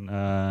you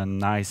a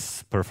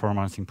nice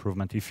performance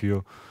improvement if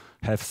you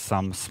have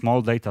some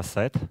small data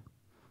set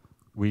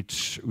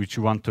which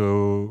you want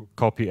to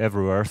copy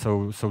everywhere.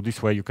 So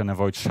this way you can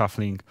avoid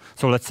shuffling.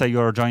 So let's say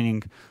you're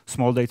joining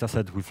small data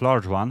set with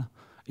large one.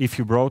 If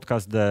you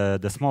broadcast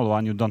the small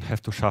one, you don't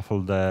have to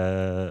shuffle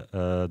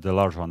the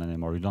large one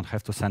anymore. You don't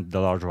have to send the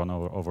large one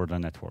over the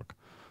network.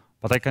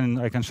 But I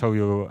can show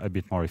you a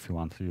bit more if you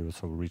want to,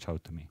 so reach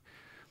out to me.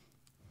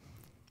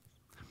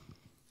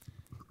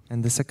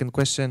 And the second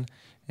question,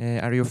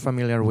 are you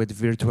familiar with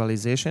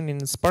virtualization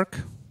in Spark?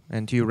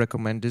 And do you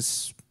recommend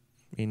this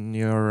in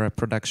your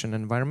production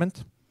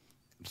environment?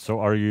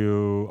 So are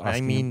you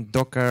asking? I mean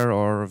Docker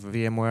or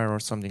VMware or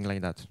something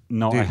like that.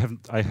 No,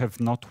 I have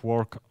not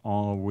worked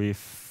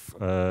with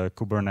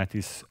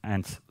Kubernetes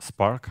and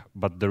Spark,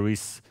 but there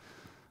is,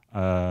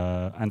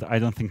 and I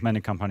don't think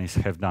many companies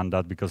have done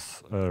that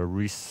because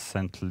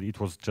recently, it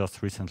was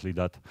just recently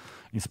that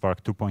in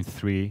Spark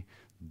 2.3,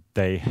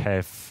 they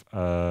have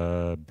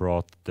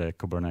brought the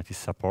Kubernetes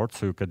support,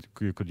 so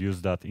you could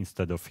use that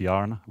instead of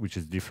Yarn, which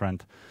is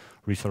different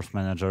resource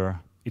manager.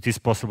 It is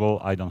possible.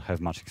 I don't have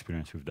much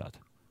experience with that.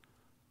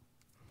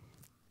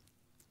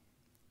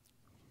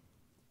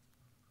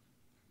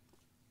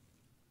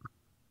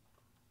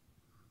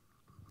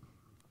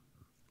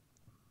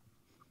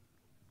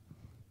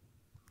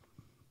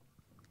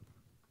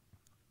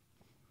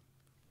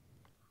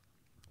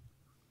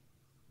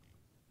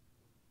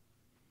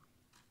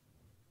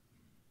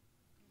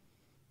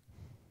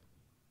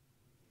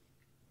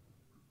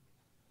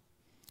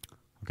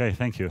 Okay,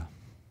 thank you.